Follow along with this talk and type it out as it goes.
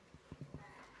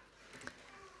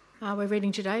We're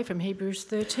reading today from Hebrews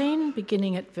 13,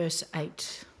 beginning at verse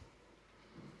 8.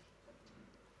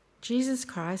 Jesus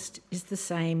Christ is the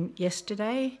same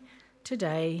yesterday,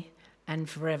 today, and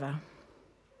forever.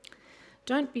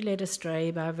 Don't be led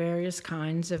astray by various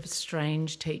kinds of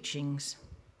strange teachings,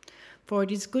 for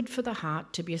it is good for the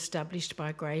heart to be established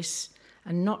by grace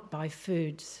and not by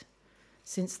foods,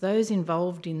 since those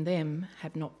involved in them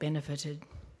have not benefited.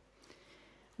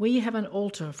 We have an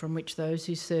altar from which those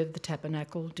who serve the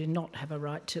tabernacle do not have a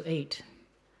right to eat.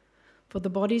 For the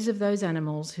bodies of those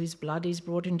animals whose blood is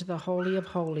brought into the Holy of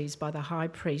Holies by the high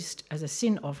priest as a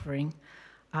sin offering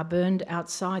are burned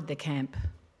outside the camp.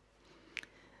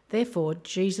 Therefore,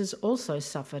 Jesus also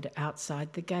suffered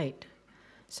outside the gate,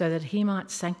 so that he might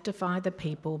sanctify the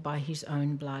people by his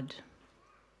own blood.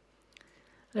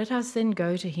 Let us then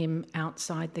go to him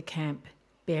outside the camp,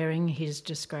 bearing his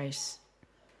disgrace.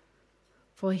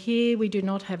 For here we do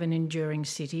not have an enduring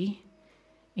city.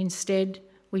 Instead,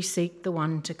 we seek the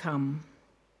one to come.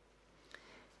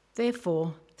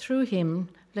 Therefore, through him,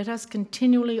 let us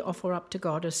continually offer up to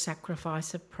God a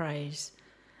sacrifice of praise,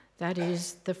 that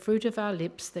is, the fruit of our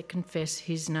lips that confess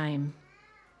his name.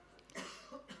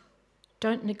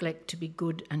 Don't neglect to be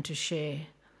good and to share,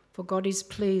 for God is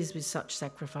pleased with such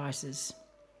sacrifices.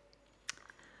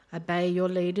 Obey your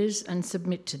leaders and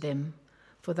submit to them,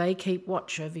 for they keep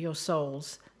watch over your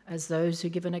souls as those who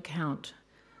give an account,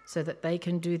 so that they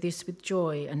can do this with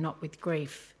joy and not with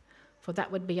grief, for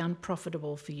that would be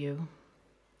unprofitable for you.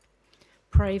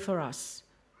 Pray for us,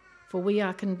 for we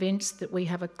are convinced that we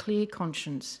have a clear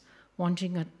conscience,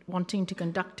 wanting to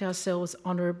conduct ourselves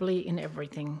honourably in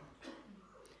everything.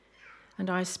 And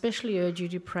I especially urge you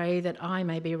to pray that I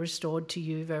may be restored to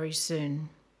you very soon.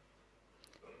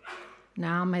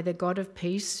 Now may the God of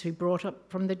peace, who brought up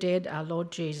from the dead our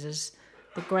Lord Jesus,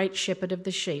 the great shepherd of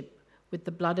the sheep, with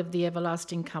the blood of the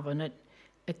everlasting covenant,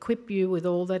 equip you with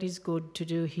all that is good to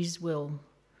do his will,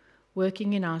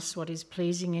 working in us what is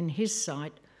pleasing in his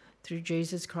sight through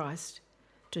Jesus Christ,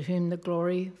 to whom the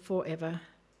glory forever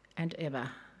and ever.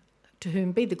 To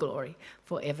whom be the glory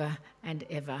forever and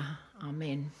ever.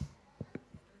 Amen.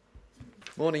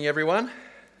 Morning, everyone.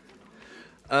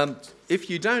 If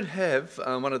you don't have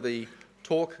one of the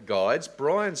talk guides,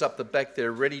 Brian's up the back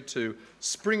there ready to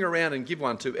spring around and give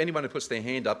one to anyone who puts their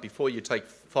hand up before you take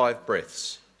 5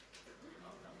 breaths.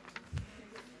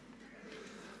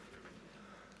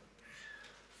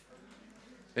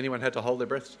 Anyone had to hold their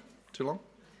breath too long?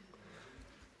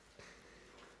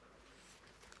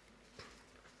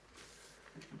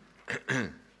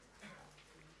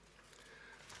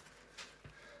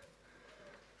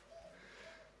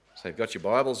 So you've got your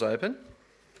Bibles open.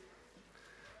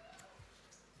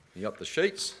 You got the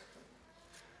sheets.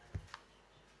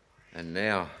 And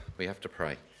now we have to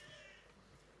pray.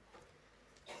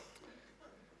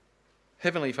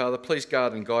 Heavenly Father, please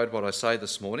guard and guide what I say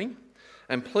this morning.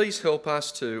 And please help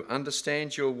us to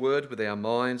understand your word with our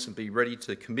minds and be ready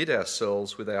to commit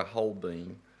ourselves with our whole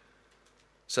being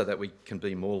so that we can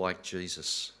be more like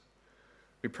Jesus.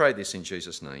 We pray this in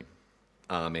Jesus' name.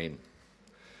 Amen.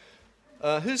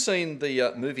 Who's seen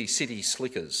the movie City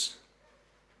Slickers?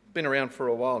 Been around for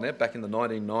a while now, back in the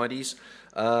 1990s.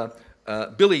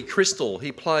 Billy Crystal,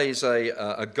 he plays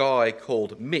a guy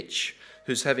called Mitch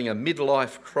who's having a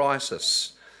midlife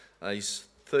crisis. He's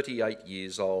 38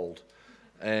 years old.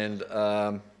 And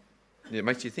it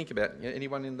makes you think about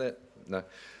anyone in that? No.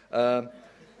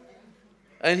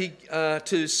 And he,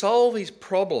 to solve his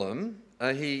problem,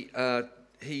 he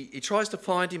tries to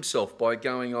find himself by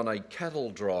going on a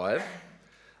cattle drive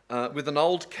with an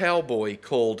old cowboy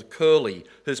called Curly,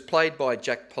 who's played by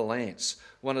Jack Palance,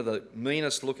 one of the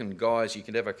meanest looking guys you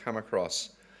could ever come across.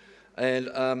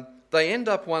 And they end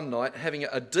up one night having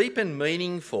a deep and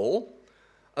meaningful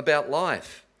about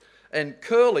life. And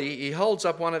Curly, he holds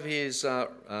up one of his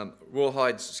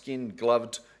rawhide skin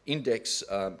gloved index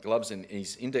gloves in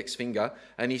his index finger,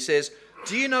 and he says,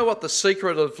 "Do you know what the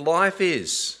secret of life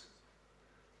is?"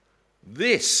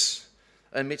 "This."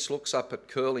 And Mitch looks up at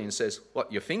Curly and says,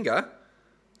 "What, your finger?"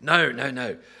 No.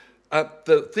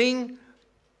 The thing,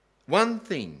 one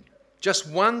thing, just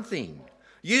one thing.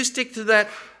 You stick to that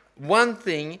one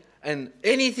thing and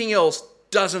anything else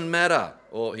doesn't matter.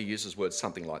 Or he uses words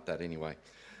something like that anyway.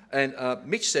 And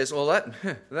Mitch says, "Well,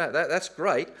 that's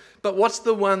great, but what's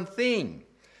the one thing?"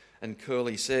 And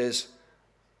Curly says,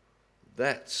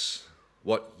 "That's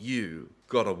what you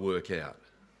got to work out."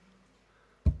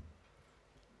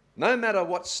 No matter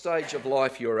what stage of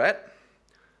life you're at,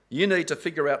 you need to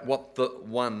figure out what the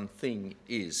one thing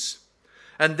is.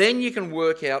 And then you can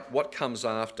work out what comes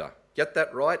after. Get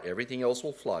that right, everything else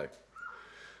will flow.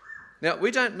 Now,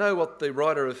 we don't know what the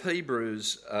writer of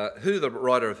Hebrews, who the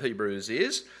writer of Hebrews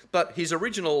is, but his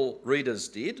original readers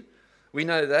did. We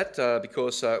know that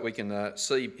because we can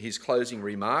see his closing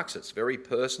remarks. It's very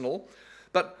personal.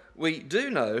 But we do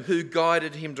know who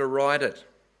guided him to write it,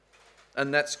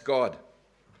 and that's God.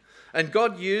 And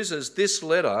God uses this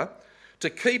letter to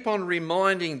keep on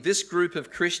reminding this group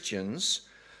of Christians,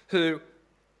 who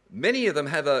many of them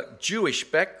have a Jewish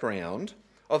background,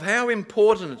 of how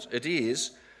important it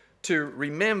is to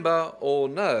remember or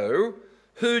know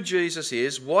who Jesus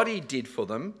is, what he did for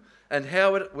them, and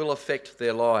how it will affect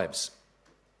their lives.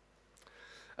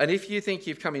 And if you think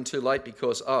you've come in too late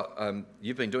because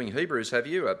you've been doing Hebrews, have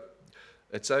you?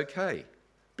 It's okay,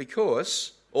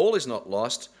 because all is not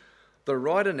lost. The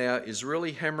writer now is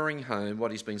really hammering home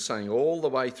what he's been saying all the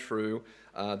way through.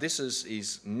 This is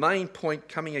his main point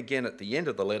coming again at the end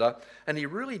of the letter, and he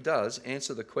really does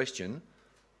answer the question,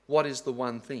 what is the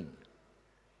one thing?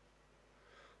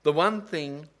 The one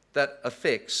thing that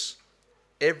affects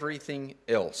everything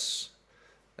else.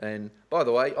 And by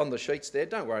the way, on the sheets there,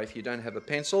 don't worry if you don't have a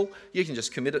pencil. You can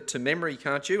just commit it to memory,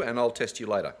 can't you? And I'll test you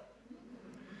later.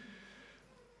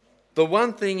 The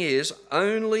one thing is,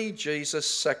 only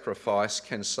Jesus' sacrifice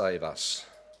can save us.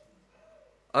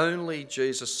 Only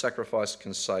Jesus' sacrifice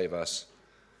can save us.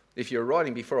 If you're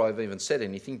writing before I've even said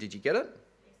anything, did you get it?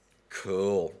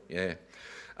 Cool, yeah.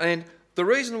 And the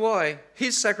reason why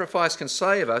his sacrifice can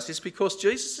save us is because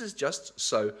Jesus is just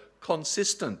so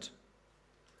consistent.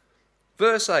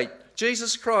 Verse 8,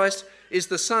 Jesus Christ is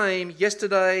the same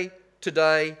yesterday,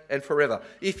 today, and forever.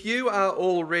 If you are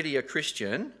already a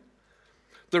Christian,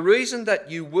 the reason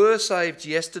that you were saved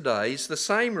yesterday is the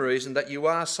same reason that you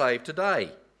are saved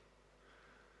today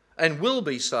and will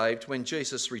be saved when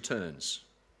Jesus returns.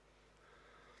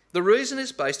 The reason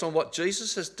is based on what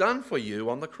Jesus has done for you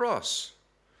on the cross.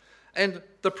 And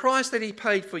the price that he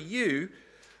paid for you,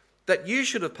 that you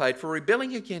should have paid for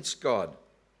rebelling against God.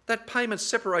 That payment,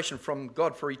 separation from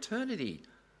God for eternity.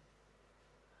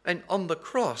 And on the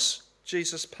cross,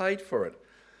 Jesus paid for it.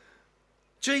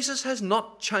 Jesus has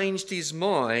not changed his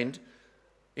mind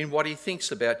in what he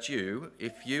thinks about you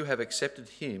if you have accepted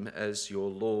him as your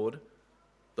Lord,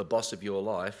 the boss of your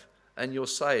life, and your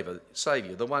Saviour,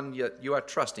 the one you are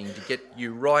trusting to get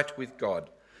you right with God.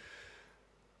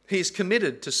 He is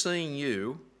committed to seeing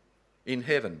you in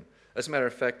heaven. As a matter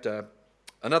of fact,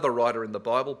 another writer in the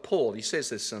Bible, Paul, he says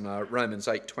this in Romans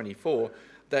 8:24,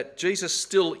 that Jesus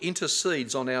still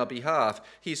intercedes on our behalf.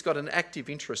 He's got an active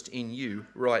interest in you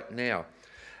right now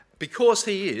because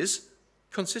he is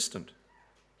consistent,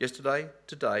 yesterday,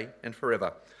 today, and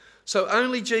forever. So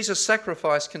only Jesus'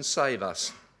 sacrifice can save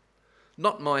us,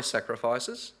 not my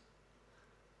sacrifices,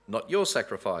 not your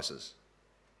sacrifices.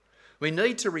 We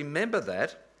need to remember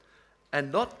that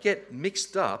and not get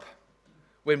mixed up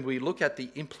when we look at the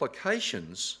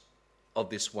implications of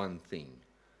this one thing.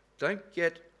 Don't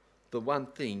get the one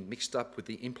thing mixed up with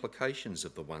the implications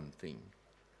of the one thing.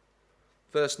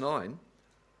 Verse 9,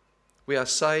 we are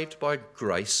saved by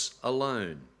grace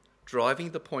alone, driving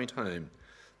the point home.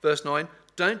 Verse 9,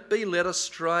 don't be led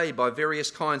astray by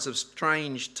various kinds of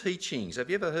strange teachings. Have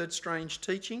you ever heard strange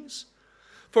teachings?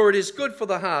 For it is good for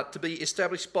the heart to be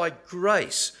established by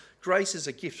grace. Grace is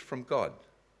a gift from God.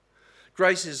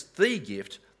 Grace is the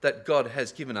gift that God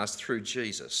has given us through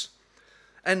Jesus.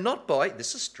 And not by,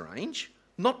 this is strange,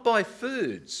 not by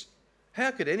foods. How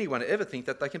could anyone ever think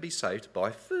that they can be saved by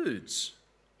foods?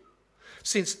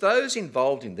 Since those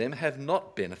involved in them have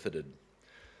not benefited.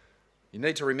 You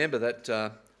need to remember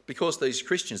that because these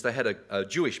Christians, they had a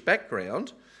Jewish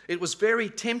background, it was very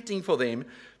tempting for them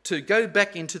to go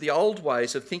back into the old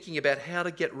ways of thinking about how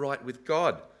to get right with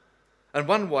God. And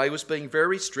one way was being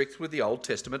very strict with the Old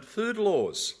Testament food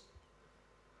laws.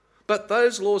 But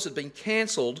those laws had been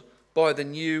cancelled by the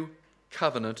new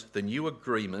covenant, the new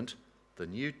agreement, the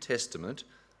New Testament,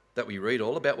 that we read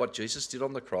all about what Jesus did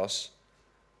on the cross.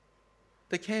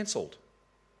 They're cancelled.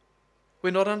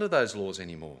 We're not under those laws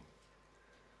anymore.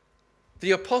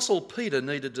 The Apostle Peter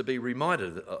needed to be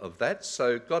reminded of that,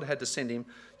 so God had to send him,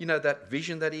 that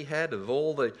vision that he had of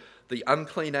all the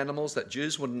unclean animals that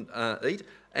Jews wouldn't eat,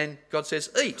 and God says,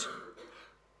 eat.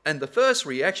 And the first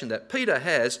reaction that Peter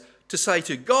has to say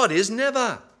to God is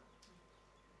never.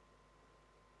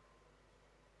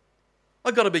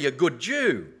 I've got to be a good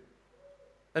Jew.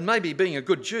 And maybe being a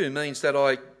good Jew means that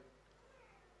I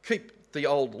keep the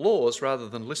old laws rather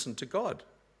than listen to God.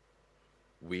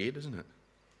 Weird, isn't it?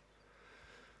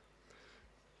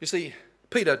 You see,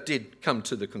 Peter did come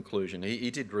to the conclusion.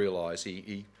 He did realise,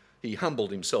 he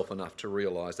humbled himself enough to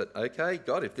realise that, okay,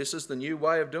 God, if this is the new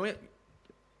way of doing it,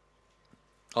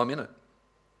 I'm in it.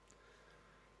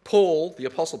 Paul, the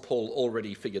Apostle Paul,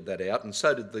 already figured that out, and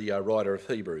so did the writer of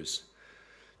Hebrews.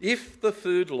 If the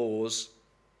food laws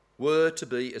were to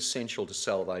be essential to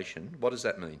salvation, what does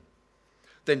that mean?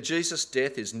 Then Jesus'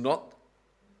 death is not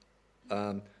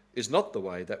the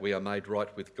way that we are made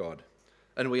right with God,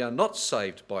 and we are not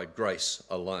saved by grace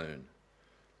alone.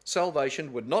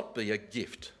 Salvation would not be a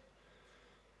gift.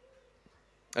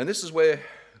 And this is where,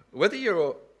 whether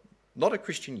you're not a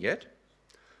Christian yet,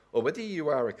 or whether you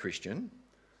are a Christian,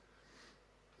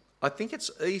 I think it's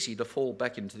easy to fall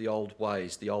back into the old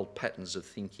ways, the old patterns of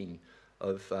thinking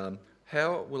of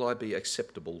how will I be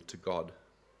acceptable to God?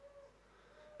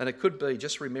 And it could be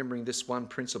just remembering this one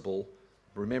principle,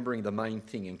 remembering the main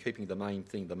thing and keeping the main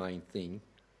thing,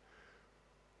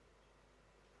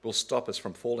 will stop us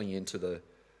from falling into the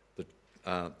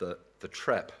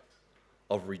trap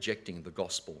of rejecting the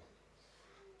gospel.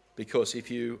 Because if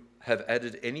you have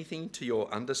added anything to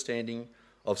your understanding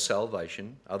of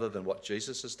salvation other than what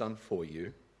Jesus has done for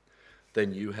you,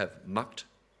 then you have mucked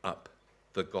up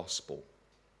the gospel.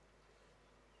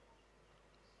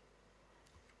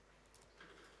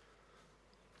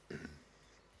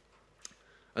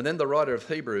 And then the writer of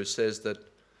Hebrews says that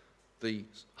the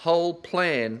whole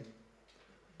plan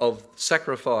of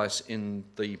sacrifice in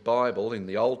the Bible, in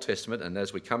the Old Testament, and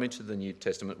as we come into the New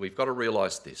Testament, we've got to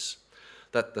realise this,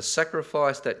 that the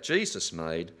sacrifice that Jesus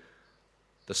made,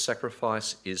 the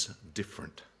sacrifice is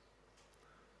different.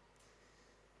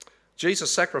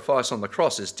 Jesus' sacrifice on the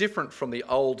cross is different from the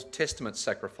Old Testament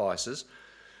sacrifices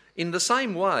in the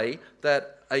same way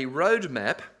that a road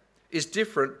map is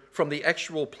different from the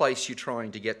actual place you're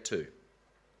trying to get to.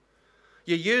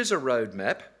 You use a road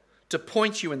map to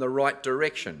point you in the right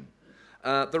direction.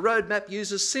 The road map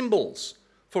uses symbols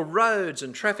for roads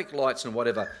and traffic lights and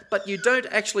whatever, but you don't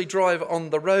actually drive on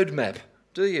the road map,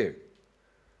 do you?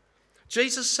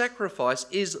 Jesus' sacrifice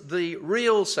is the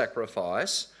real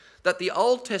sacrifice that the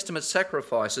Old Testament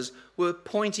sacrifices were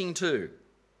pointing to.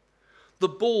 The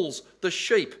bulls, the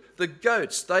sheep, the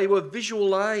goats, they were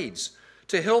visual aids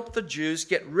to help the Jews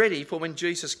get ready for when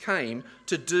Jesus came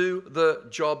to do the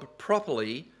job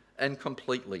properly and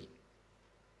completely.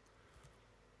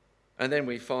 And then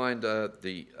we find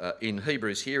in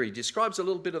Hebrews here, he describes a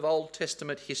little bit of Old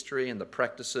Testament history and the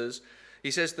practices. He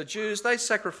says the Jews, they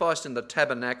sacrificed in the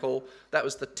tabernacle. That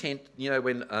was the tent,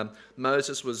 when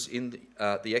Moses was in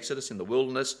the Exodus in the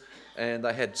wilderness, and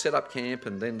they had set up camp,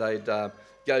 and then they'd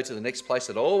go to the next place.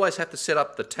 They'd always have to set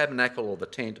up the tabernacle or the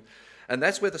tent, and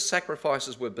that's where the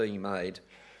sacrifices were being made.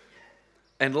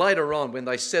 And later on, when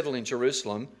they settle in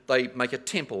Jerusalem, they make a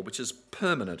temple, which is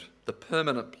permanent, the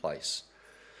permanent place.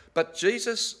 But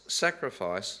Jesus'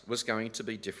 sacrifice was going to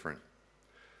be different.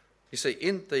 You see,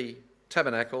 in the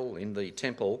tabernacle, in the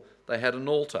temple, they had an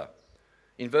altar.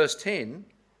 In verse 10,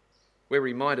 we're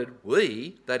reminded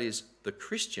we, that is the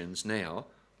Christians now,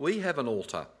 we have an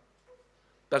altar.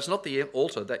 But it's not the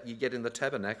altar that you get in the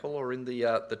tabernacle or in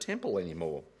the temple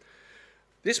anymore.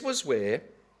 This was where,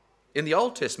 in the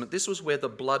Old Testament, this was where the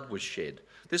blood was shed.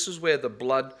 This was where the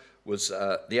blood was,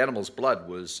 the animal's blood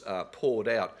was poured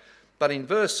out. But in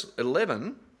verse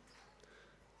 11,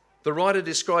 the writer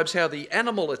describes how the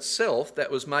animal itself that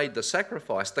was made the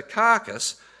sacrifice, the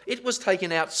carcass, it was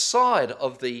taken outside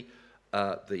of the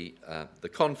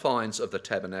confines of the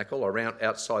tabernacle, around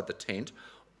outside the tent,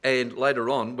 and later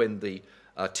on, when the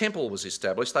temple was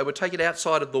established, they would take it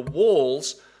outside of the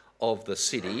walls of the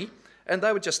city, and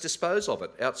they would just dispose of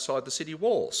it outside the city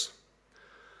walls.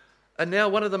 And now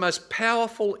one of the most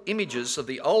powerful images of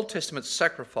the Old Testament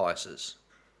sacrifices,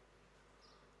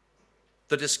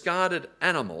 the discarded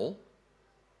animal,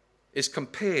 is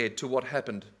compared to what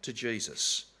happened to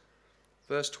Jesus.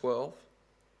 Verse 12,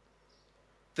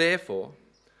 therefore,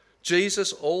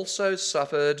 Jesus also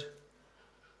suffered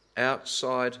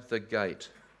outside the gate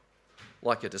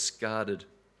like a discarded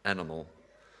animal,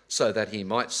 so that he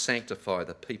might sanctify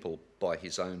the people by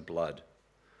his own blood.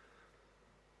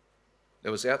 It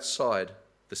was outside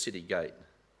the city gate,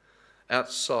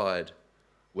 outside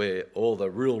where all the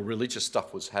real religious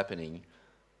stuff was happening,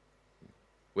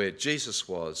 where Jesus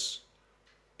was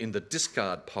in the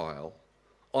discard pile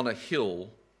on a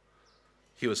hill.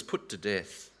 He was put to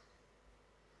death.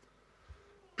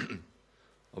 I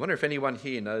wonder if anyone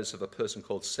here knows of a person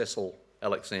called Cecil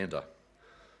Alexander.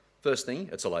 First thing,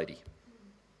 it's a lady.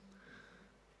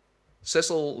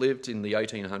 Cecil lived in the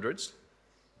 1800s,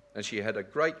 and she had a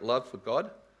great love for God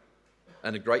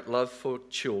and a great love for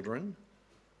children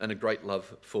and a great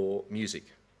love for music.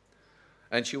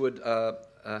 And she would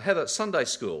have a Sunday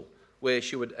school where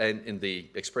she would, and in the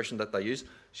expression that they use,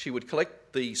 she would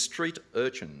collect the street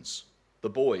urchins, the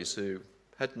boys who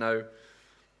had no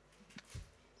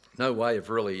no way of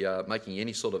really making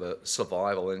any sort of a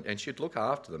survival, and she'd look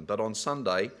after them. But on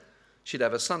Sunday, she'd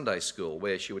have a Sunday school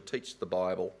where she would teach the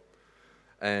Bible,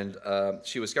 and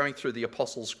she was going through the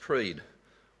Apostles' Creed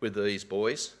with these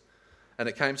boys, and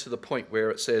it came to the point where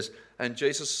it says, "And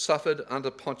Jesus suffered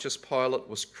under Pontius Pilate,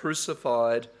 was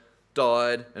crucified,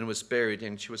 died, and was buried."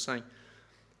 And she was saying,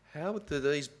 how do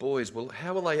these boys,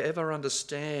 how will they ever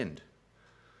understand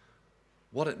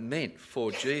what it meant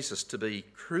for Jesus to be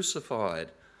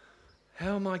crucified?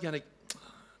 How am I going to...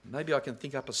 Maybe I can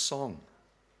think up a song.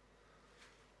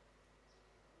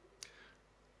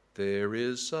 There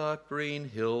is a green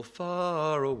hill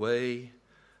far away,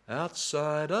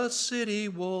 outside a city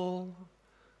wall,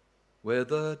 where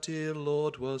the dear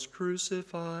Lord was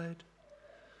crucified,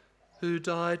 who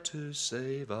died to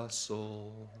save us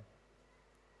all.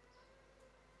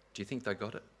 Do you think they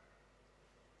got it?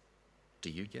 Do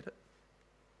you get it?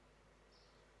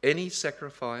 Any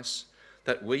sacrifice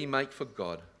that we make for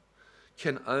God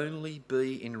can only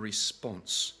be in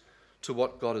response to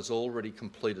what God has already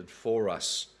completed for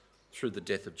us through the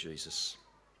death of Jesus.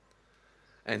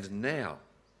 And now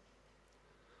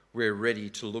we're ready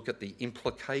to look at the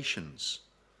implications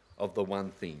of the one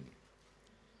thing.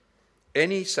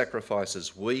 Any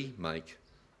sacrifices we make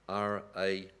are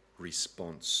a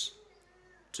response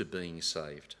to being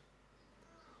saved.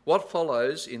 What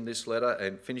follows in this letter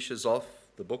and finishes off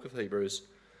the book of Hebrews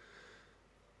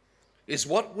is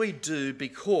what we do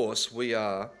because we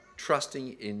are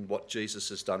trusting in what Jesus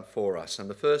has done for us. And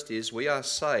the first is we are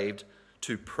saved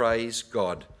to praise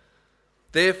God.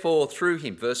 Therefore, through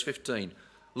him, verse 15,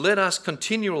 let us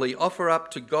continually offer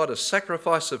up to God a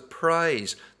sacrifice of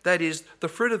praise, that is, the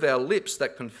fruit of our lips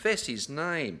that confess his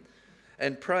name.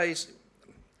 And praise,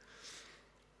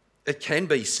 it can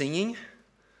be singing.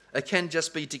 It can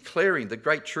just be declaring the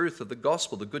great truth of the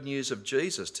gospel, the good news of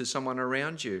Jesus to someone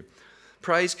around you.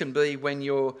 Praise can be when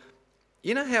you're...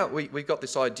 You know how we've got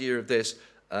this idea of this,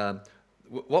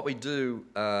 what we do,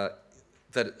 that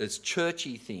it's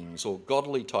churchy things or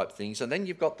godly type things, and then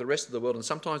you've got the rest of the world, and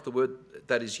sometimes the word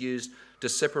that is used to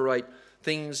separate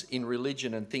things in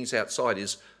religion and things outside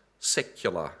is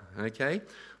secular, okay?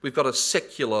 We've got a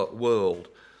secular world.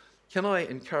 Can I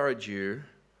encourage you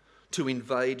to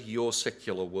invade your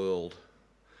secular world,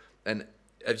 and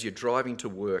as you're driving to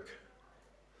work,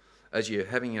 as you're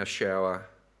having a shower,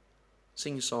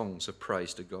 sing songs of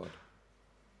praise to God.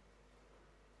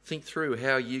 Think through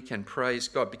how you can praise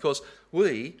God, because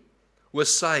we were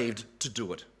saved to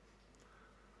do it.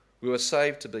 We were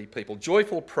saved to be people.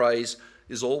 Joyful praise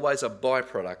is always a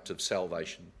byproduct of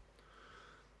salvation.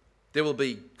 There will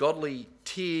be godly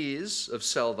tears of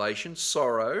salvation,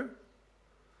 sorrow,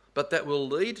 but that will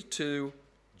lead to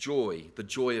joy, the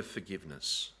joy of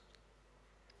forgiveness.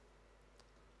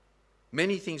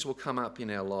 Many things will come up in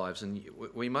our lives, and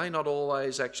we may not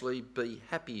always actually be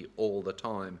happy all the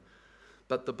time,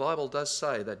 but the Bible does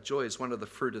say that joy is one of the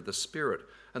fruit of the Spirit,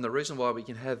 and the reason why we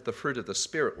can have the fruit of the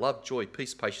Spirit, love, joy,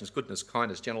 peace, patience, goodness,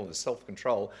 kindness, gentleness,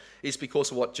 self-control, is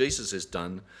because of what Jesus has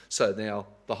done, so now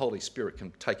the Holy Spirit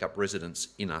can take up residence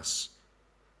in us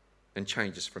and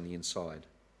change us from the inside.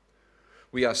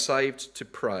 We are saved to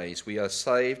praise. We are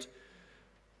saved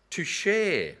to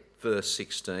share, verse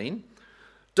 16.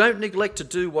 Don't neglect to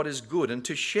do what is good and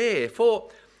to share, for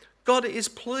God is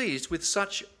pleased with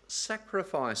such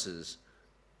sacrifices.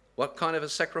 What kind of a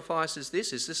sacrifice is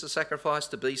this? Is this a sacrifice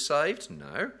to be saved?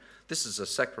 No. This is a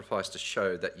sacrifice to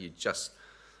show that you just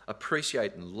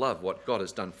appreciate and love what God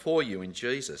has done for you in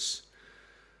Jesus.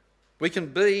 We can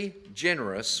be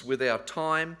generous with our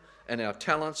time and our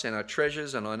talents and our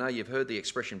treasures, and I know you've heard the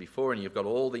expression before and you've got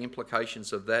all the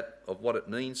implications of that, of what it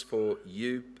means for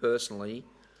you personally.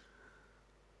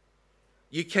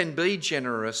 You can be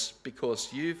generous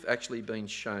because you've actually been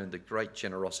shown the great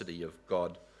generosity of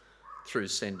God through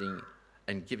sending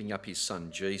and giving up his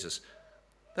son Jesus.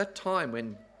 That time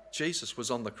when Jesus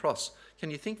was on the cross,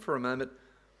 can you think for a moment,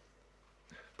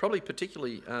 probably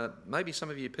particularly, maybe some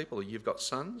of you people, you've got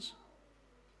sons.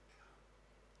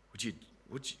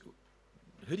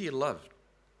 Who do you love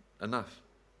enough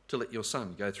to let your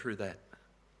son go through that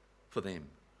for them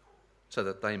so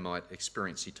that they might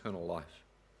experience eternal life?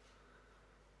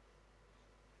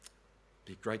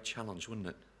 Be a great challenge, wouldn't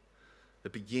it?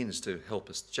 It begins to help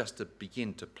us just to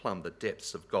begin to plumb the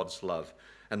depths of God's love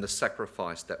and the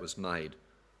sacrifice that was made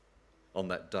on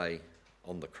that day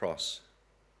on the cross.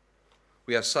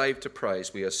 We are saved to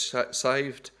praise. We are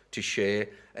saved to share.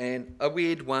 And a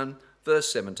weird one,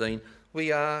 verse 17,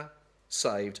 we are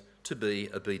saved to be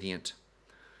obedient.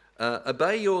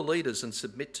 Obey your leaders and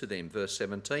submit to them, verse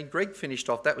 17. Greg finished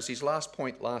off, that was his last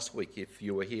point last week, if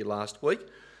you were here last week.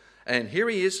 And here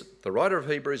he is, the writer of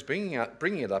Hebrews, bringing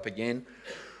it up again.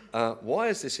 Why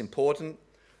is this important?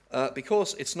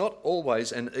 Because it's not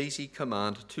always an easy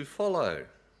command to follow.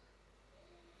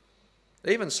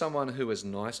 Even someone who is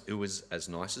as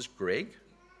nice as Greg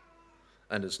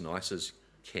and as nice as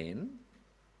Ken,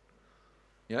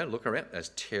 look around, as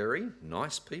Terry,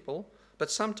 nice people,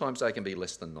 but sometimes they can be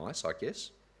less than nice, I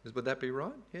guess. Would that be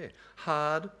right? Yeah.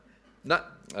 Hard. No.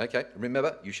 Okay.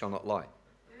 Remember, you shall not lie.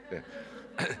 Yeah.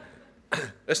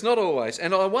 It's not always.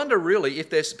 And I wonder really if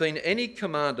there's been any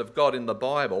command of God in the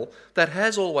Bible that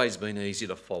has always been easy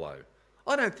to follow.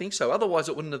 I don't think so. Otherwise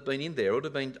it wouldn't have been in there. It would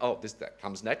have been, that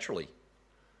comes naturally.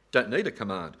 Don't need a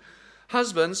command.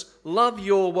 Husbands, love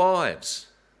your wives.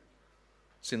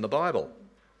 It's in the Bible.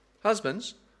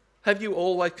 Husbands, have you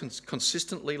always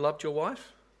consistently loved your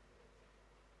wife?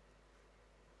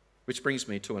 Which brings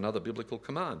me to another biblical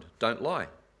command. Don't lie.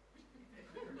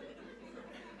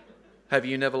 Have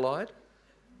you never lied?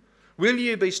 Will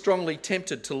you be strongly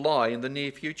tempted to lie in the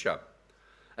near future?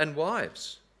 And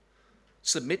wives,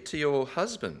 submit to your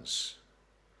husbands.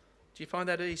 Do you find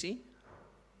that easy?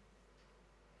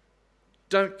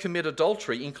 Don't commit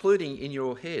adultery, including in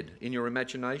your head, in your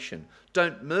imagination.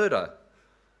 Don't murder.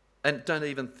 And don't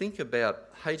even think about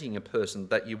hating a person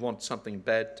that you want something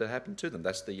bad to happen to them.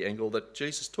 That's the angle that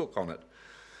Jesus took on it.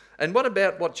 And what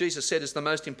about what Jesus said is the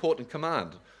most important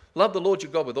command? Love the Lord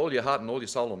your God with all your heart and all your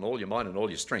soul and all your mind and all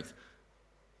your strength.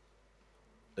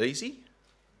 Easy?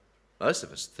 Most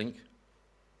of us think,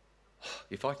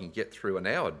 if I can get through an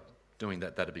hour doing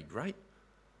that, that'd be great.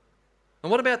 And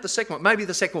what about the second one? Maybe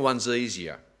the second one's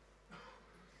easier.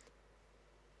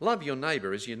 Love your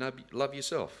neighbour as you love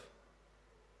yourself.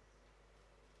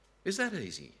 Is that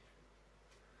easy?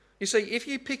 You see, if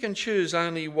you pick and choose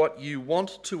only what you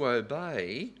want to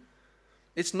obey,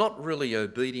 it's not really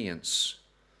obedience,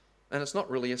 and it's not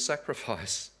really a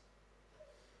sacrifice.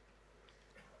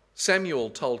 Samuel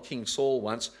told King Saul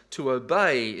once, to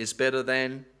obey is better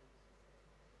than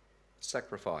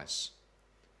sacrifice,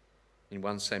 in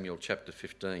 1 Samuel chapter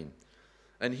 15.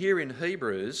 And here in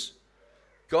Hebrews,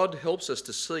 God helps us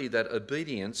to see that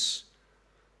obedience,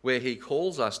 where he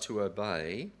calls us to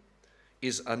obey,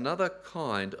 is another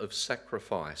kind of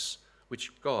sacrifice,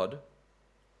 which God,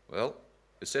 it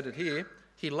said it here,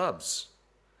 he loves.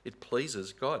 It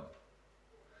pleases God.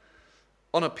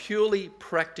 On a purely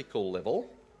practical level,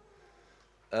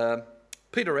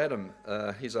 Peter Adam,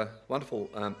 he's a wonderful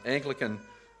Anglican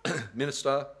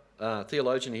minister,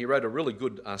 theologian. He wrote a really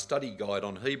good study guide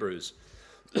on Hebrews.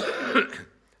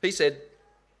 He said,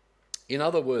 in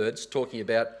other words, talking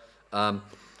about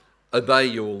obey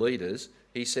your leaders,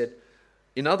 he said,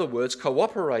 in other words,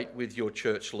 cooperate with your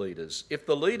church leaders. If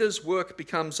the leader's work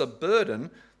becomes a burden,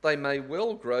 they may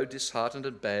well grow disheartened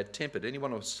and bad-tempered.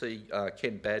 Anyone will see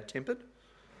Ken bad-tempered?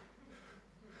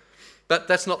 But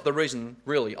that's not the reason,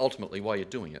 really, ultimately, why you're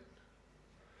doing it.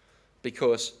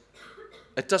 Because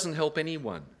it doesn't help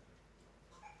anyone.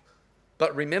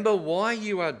 But remember why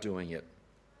you are doing it.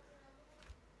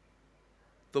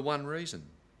 The one reason.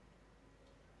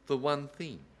 The one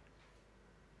thing.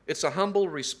 It's a humble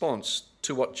response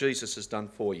to what Jesus has done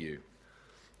for you.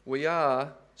 We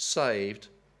are saved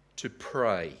to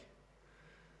pray.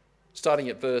 Starting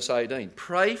at verse 18.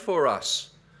 Pray for us.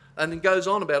 And then goes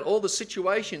on about all the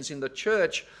situations in the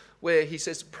church where he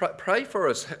says, pray for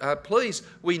us. Please,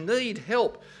 we need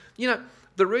help. You know,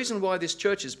 the reason why this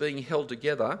church is being held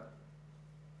together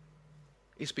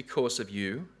is because of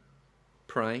you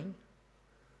praying.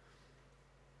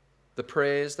 The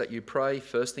prayers that you pray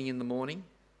first thing in the morning,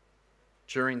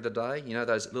 during the day, you know,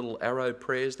 those little arrow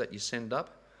prayers that you send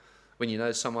up when you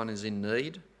know someone is in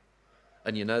need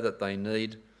and you know that they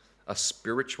need a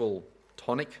spiritual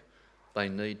tonic, they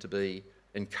need to be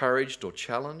encouraged or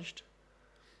challenged.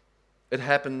 It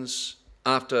happens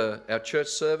after our church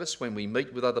service when we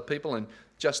meet with other people and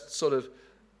just sort of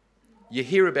you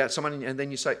hear about someone and then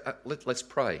you say, let's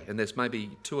pray. And there's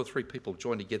maybe 2 or 3 people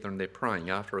joined together and they're praying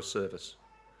after a service.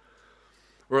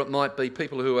 Or it might be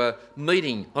people who are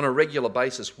meeting on a regular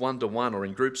basis, 1-to-1 or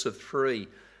in groups of 3,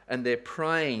 and they're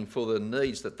praying for the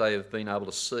needs that they have been able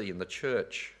to see in the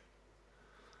church.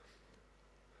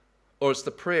 Or it's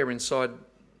the prayer inside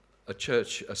a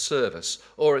church, a service.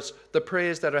 Or it's the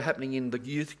prayers that are happening in the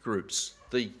youth groups,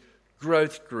 the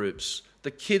growth groups,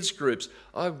 the kids groups.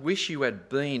 I wish you had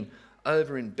been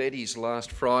over in Betty's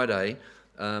last Friday.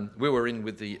 We were in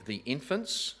with the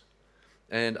infants.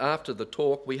 And after the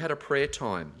talk, we had a prayer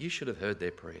time. You should have heard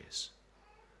their prayers.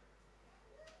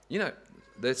 You know,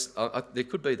 there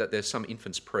could be that there's some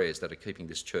infants' prayers that are keeping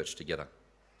this church together.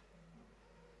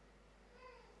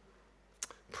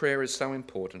 Prayer is so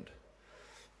important.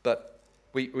 But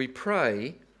We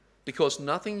pray because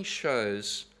nothing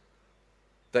shows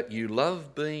that you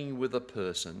love being with a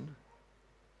person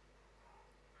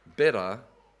better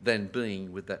than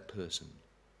being with that person.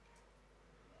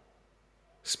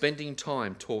 Spending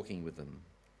time talking with them.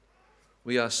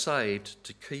 We are saved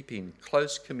to keep in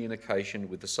close communication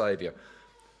with the Saviour.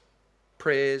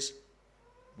 Prayers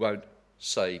won't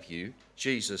save you.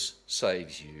 Jesus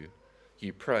saves you.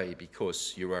 You pray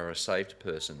because you are a saved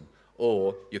person,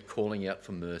 or you're calling out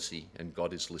for mercy and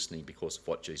God is listening because of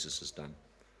what Jesus has done.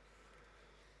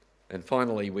 And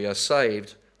finally, we are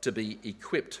saved to be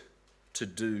equipped to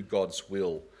do God's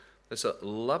will. There's a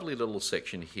lovely little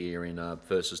section here in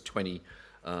verses 20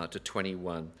 to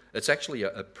 21. It's actually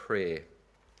a prayer,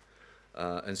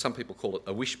 and some people call it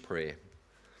a wish prayer.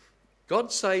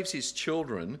 God saves his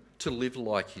children to live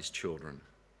like his children.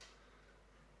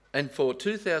 And for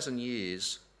 2,000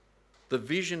 years, the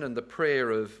vision and the prayer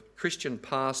of Christian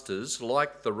pastors,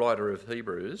 like the writer of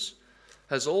Hebrews,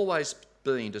 has always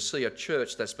been to see a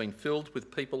church that's been filled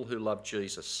with people who love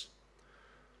Jesus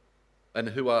and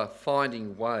who are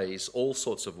finding ways, all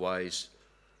sorts of ways,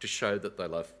 to show that they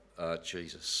love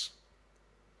Jesus.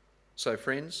 So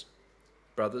friends,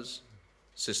 brothers,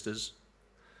 sisters,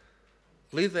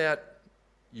 live out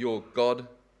your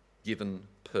God-given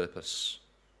purpose.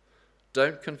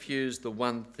 Don't confuse the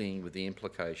one thing with the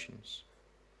implications.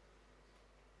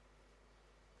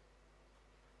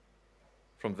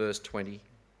 From verse 20,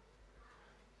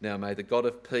 now may the God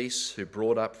of peace, who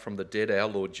brought up from the dead our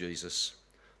Lord Jesus,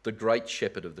 the great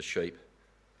shepherd of the sheep,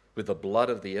 with the blood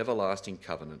of the everlasting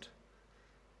covenant,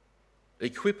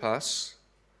 equip us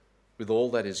with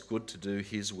all that is good to do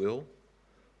his will,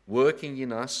 working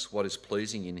in us what is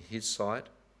pleasing in his sight,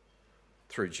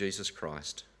 through Jesus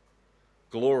Christ.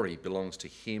 Glory belongs to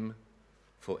him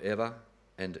forever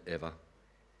and ever.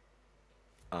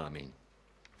 Amen.